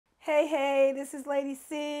Hey, this is Lady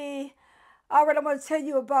C. All right, I'm going to tell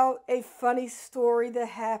you about a funny story that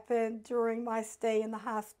happened during my stay in the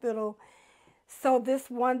hospital. So this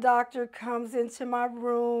one doctor comes into my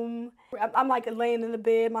room. I'm like laying in the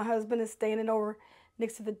bed. My husband is standing over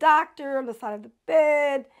next to the doctor on the side of the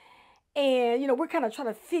bed. And, we're kind of trying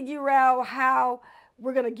to figure out how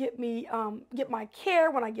we're going to get my care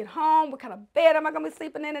when I get home. What kind of bed am I going to be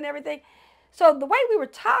sleeping in and everything. So the way we were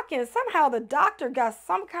talking, somehow the doctor got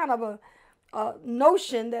some kind of a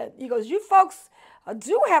notion that he goes, you folks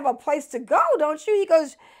do have a place to go, don't you? He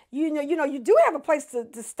goes, you do have a place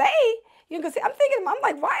to stay. I'm thinking, I'm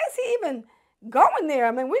like, why is he even going there?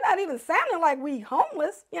 I mean, we're not even sounding like we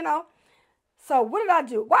homeless, So what did I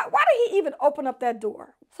do? Why did he even open up that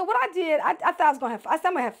door? So what I did, I thought I was going to I'm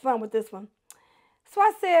going to have fun with this one. So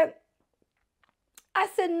I said,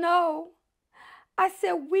 no. I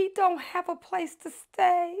said, we don't have a place to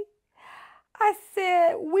stay. I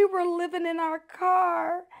said, we were living in our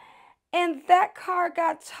car and that car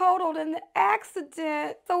got totaled in the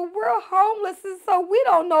accident. So we're homeless and so we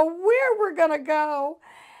don't know where we're going to go.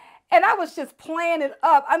 And I was just playing it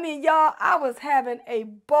up. I mean, y'all, I was having a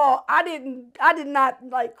ball. I did not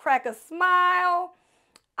like crack a smile.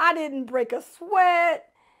 I didn't break a sweat.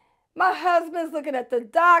 My husband's looking at the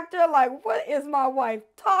doctor like, what is my wife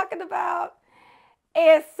talking about?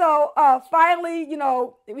 And so finally,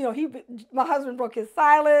 my husband broke his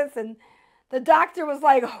silence, and the doctor was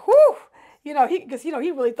like, whew, because he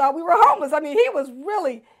really thought we were homeless. I mean, he was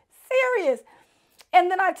really serious. And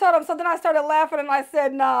then I told him, so then I started laughing, and I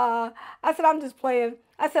said, nah. I said, I'm just playing.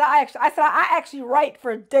 I said, I actually write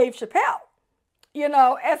for Dave Chappelle,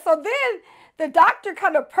 And so then the doctor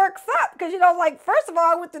kind of perks up because, first of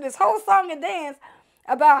all, I went through this whole song and dance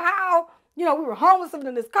about how, we were homeless living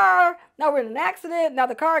in this car. Now we're in an accident. Now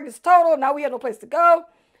the car gets totaled. Now we have no place to go.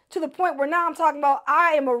 To the point where now I'm talking about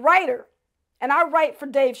I am a writer, and I write for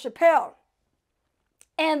Dave Chappelle.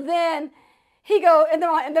 And then he goes, and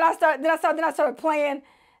then I started playing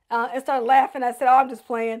and started laughing. I said, oh, I'm just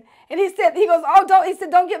playing. And he goes, oh,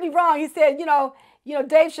 don't get me wrong. He said,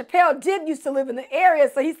 Dave Chappelle did used to live in the area,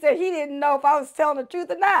 so he said he didn't know if I was telling the truth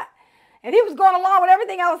or not. And he was going along with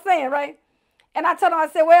everything I was saying, right? And I told him, I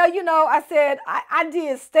said, well, I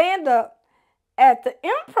did stand up at the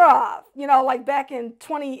Improv, like back in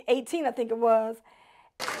 2018, I think it was.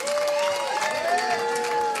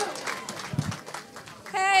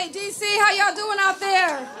 Hey, DC, how y'all doing out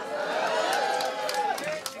there?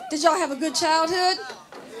 Did y'all have a good childhood?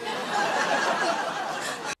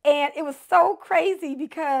 And it was so crazy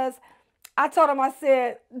because I told him, I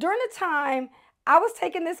said, during the time I was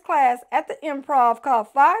taking this class at the Improv called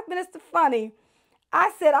 5 Minutes to Funny,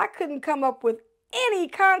 I said I couldn't come up with any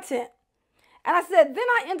content. And I said, then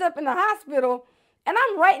I end up in the hospital and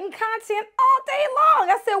I'm writing content all day long.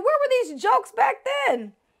 I said, where were these jokes back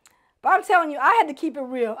then? But I'm telling you, I had to keep it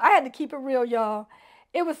real. I had to keep it real, y'all.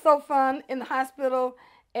 It was so fun in the hospital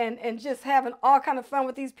and just having all kind of fun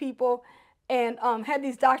with these people and had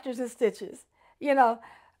these doctors in stitches. I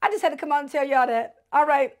just had to come out and tell y'all that. All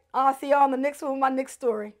right, I'll see y'all on the next one with my next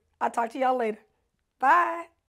story. I'll talk to y'all later. Bye.